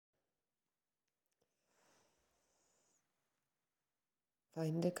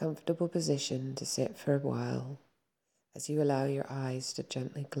Find a comfortable position to sit for a while. As you allow your eyes to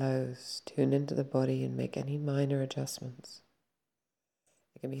gently close, tune into the body and make any minor adjustments.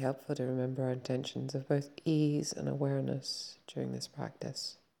 It can be helpful to remember our intentions of both ease and awareness during this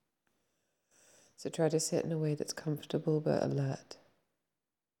practice. So try to sit in a way that's comfortable but alert.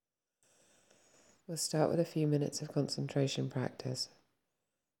 We'll start with a few minutes of concentration practice,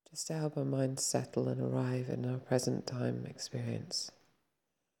 just to help our minds settle and arrive in our present time experience.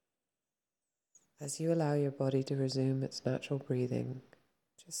 As you allow your body to resume its natural breathing,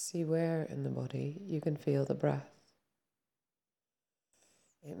 just see where in the body you can feel the breath.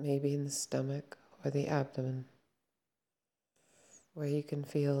 It may be in the stomach or the abdomen, where you can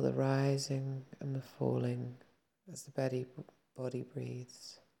feel the rising and the falling as the body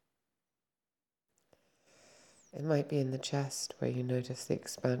breathes. It might be in the chest, where you notice the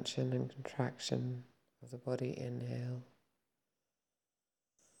expansion and contraction of the body inhale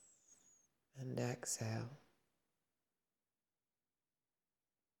and exhale.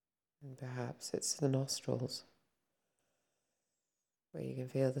 And perhaps it's the nostrils, where you can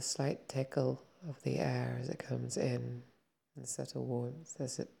feel the slight tickle of the air as it comes in and subtle warmth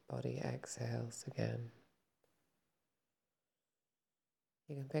as the body exhales again.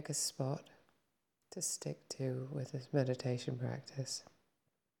 You can pick a spot to stick to with this meditation practice.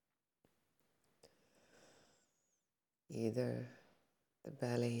 Either the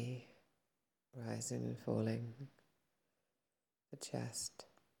belly rising and falling, the chest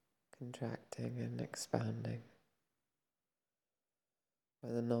contracting and expanding,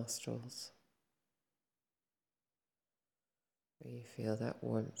 or the nostrils, where you feel that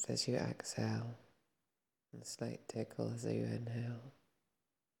warmth as you exhale and a slight tickle as you inhale.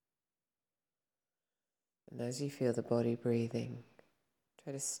 And as you feel the body breathing,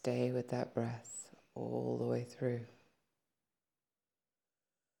 try to stay with that breath all the way through.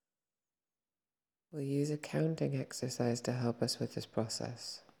 We'll use a counting exercise to help us with this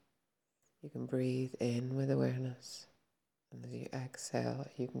process. You can breathe in with awareness, and as you exhale,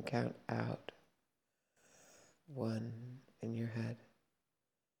 you can count out 1 in your head.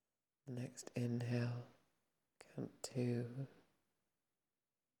 The next inhale, count 2.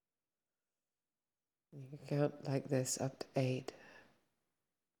 You can count like this up to 8.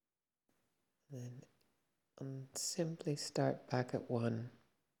 And then simply start back at 1.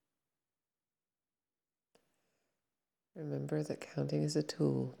 Remember that counting is a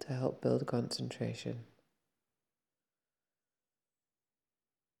tool to help build concentration.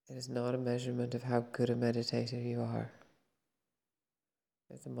 It is not a measurement of how good a meditator you are.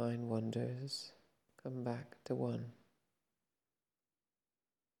 If the mind wanders, come back to 1.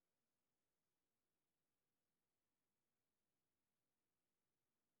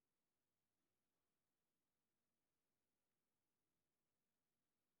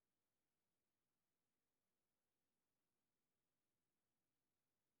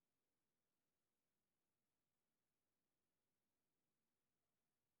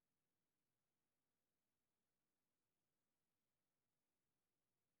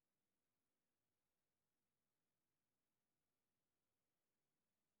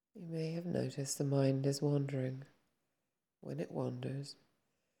 You may have noticed the mind is wandering. When it wanders,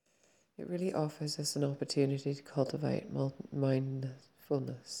 it really offers us an opportunity to cultivate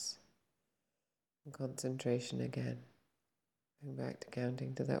mindfulness and concentration again. Going back to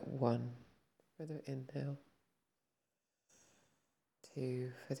counting to that 1 for the inhale,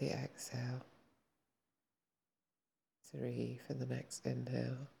 2 for the exhale, 3 for the next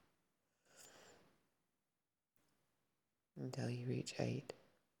inhale, until you reach 8.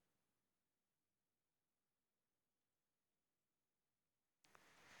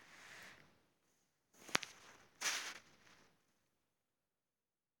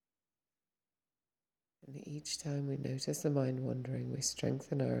 And each time we notice the mind wandering, we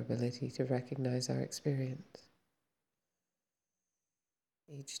strengthen our ability to recognize our experience.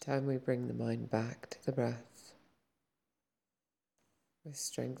 Each time we bring the mind back to the breath, we're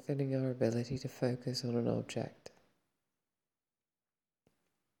strengthening our ability to focus on an object.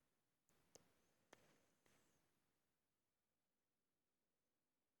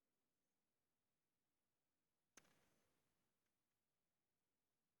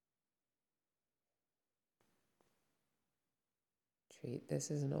 Treat this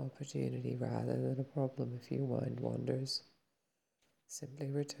as an opportunity rather than a problem if your mind wanders. Simply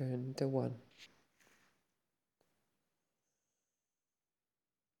return to 1.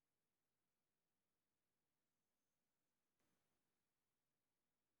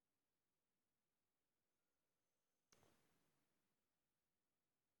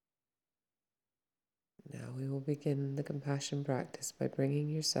 Now we will begin the compassion practice by bringing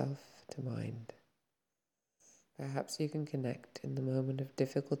yourself to mind. Perhaps you can connect in the moment of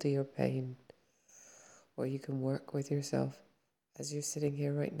difficulty or pain, or you can work with yourself as you're sitting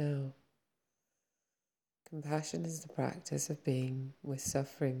here right now. Compassion is the practice of being with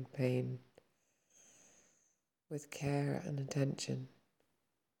suffering, pain, with care and attention.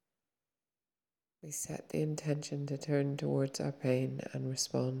 We set the intention to turn towards our pain and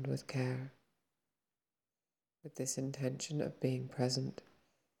respond with care, with this intention of being present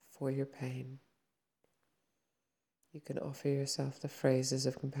for your pain. You can offer yourself the phrases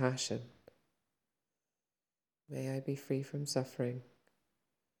of compassion. May I be free from suffering.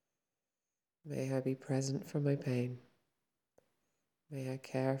 May I be present for my pain. May I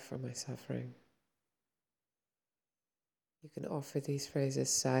care for my suffering. You can offer these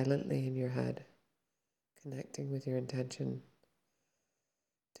phrases silently in your head, connecting with your intention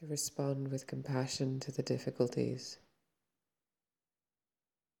to respond with compassion to the difficulties.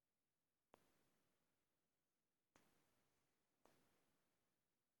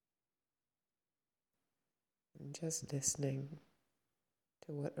 And just listening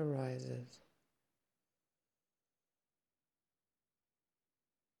to what arises.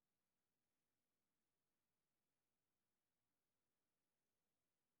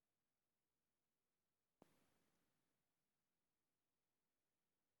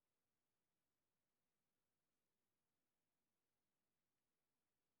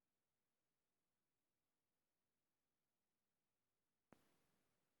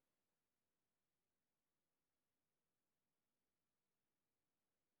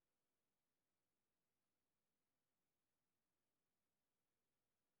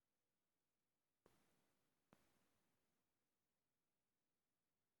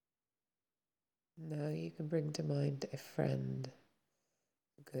 Now you can bring to mind a friend,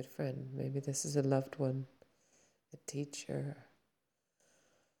 a good friend. Maybe this is a loved one, a teacher,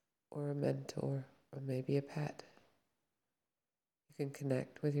 or a mentor, or maybe a pet. You can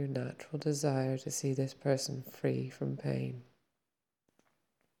connect with your natural desire to see this person free from pain.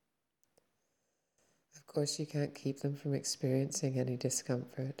 Of course, you can't keep them from experiencing any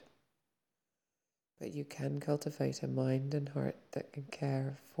discomfort, but you can cultivate a mind and heart that can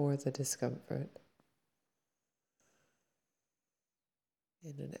care for the discomfort.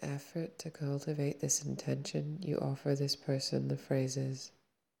 In an effort to cultivate this intention, you offer this person the phrases,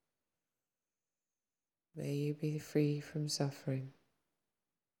 may you be free from suffering.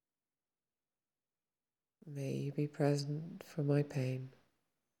 May you be present for my pain.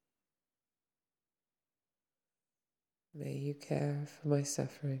 May you care for my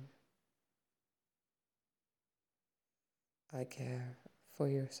suffering. I care for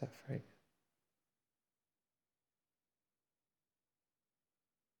your suffering.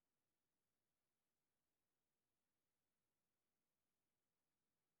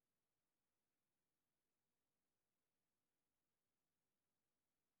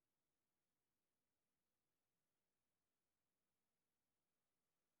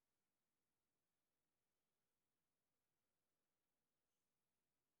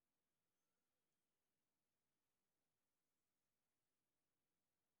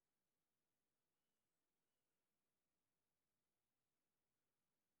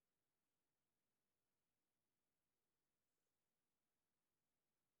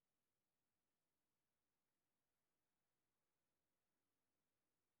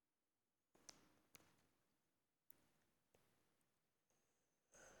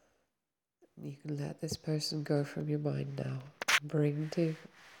 You can let this person go from your mind now. Bring to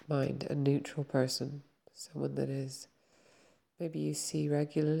mind a neutral person, someone that is maybe you see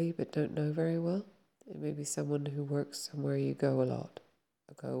regularly but don't know very well. It may be someone who works somewhere you go a lot,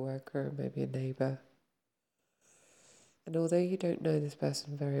 a co-worker, maybe a neighbour. And although you don't know this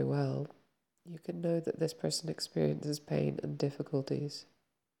person very well, you can know that this person experiences pain and difficulties.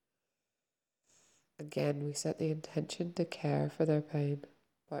 Again, we set the intention to care for their pain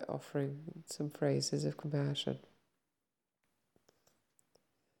by offering some phrases of compassion.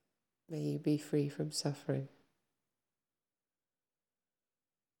 May you be free from suffering.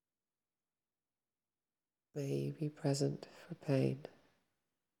 May you be present for pain.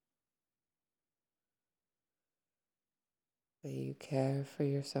 May you care for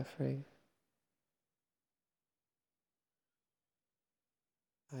your suffering.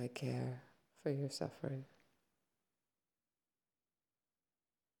 I care for your suffering.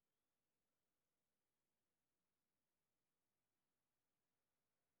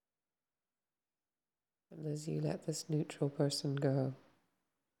 And as you let this neutral person go,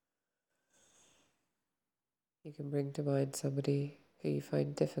 you can bring to mind somebody who you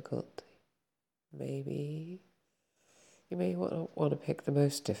find difficult, Maybe you may want to pick the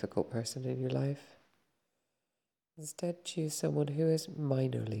most difficult person in your life. Instead, choose someone who is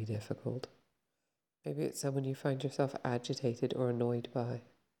minorly difficult. Maybe it's someone you find yourself agitated or annoyed by.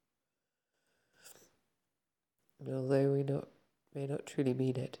 And although we may not truly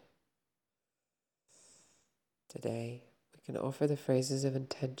mean it, today we can offer the phrases of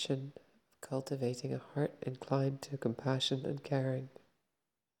intention, of cultivating a heart inclined to compassion and caring.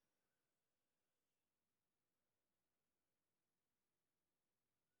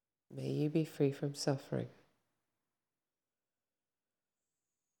 May you be free from suffering.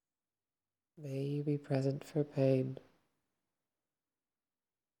 May you be present for pain.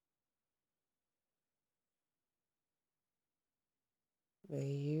 May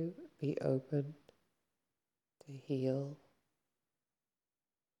you be open to heal.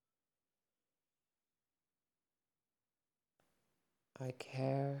 I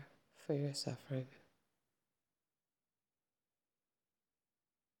care for your suffering.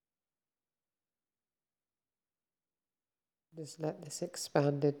 Just let this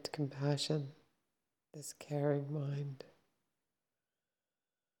expanded compassion, this caring mind,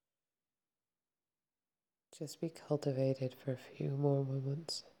 just be cultivated for a few more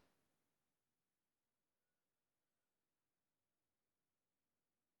moments.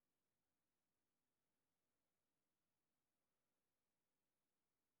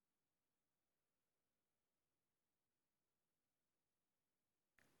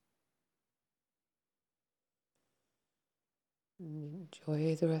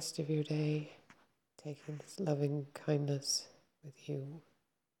 Enjoy the rest of your day, taking this loving kindness with you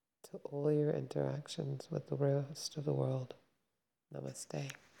to all your interactions with the rest of the world. Namaste.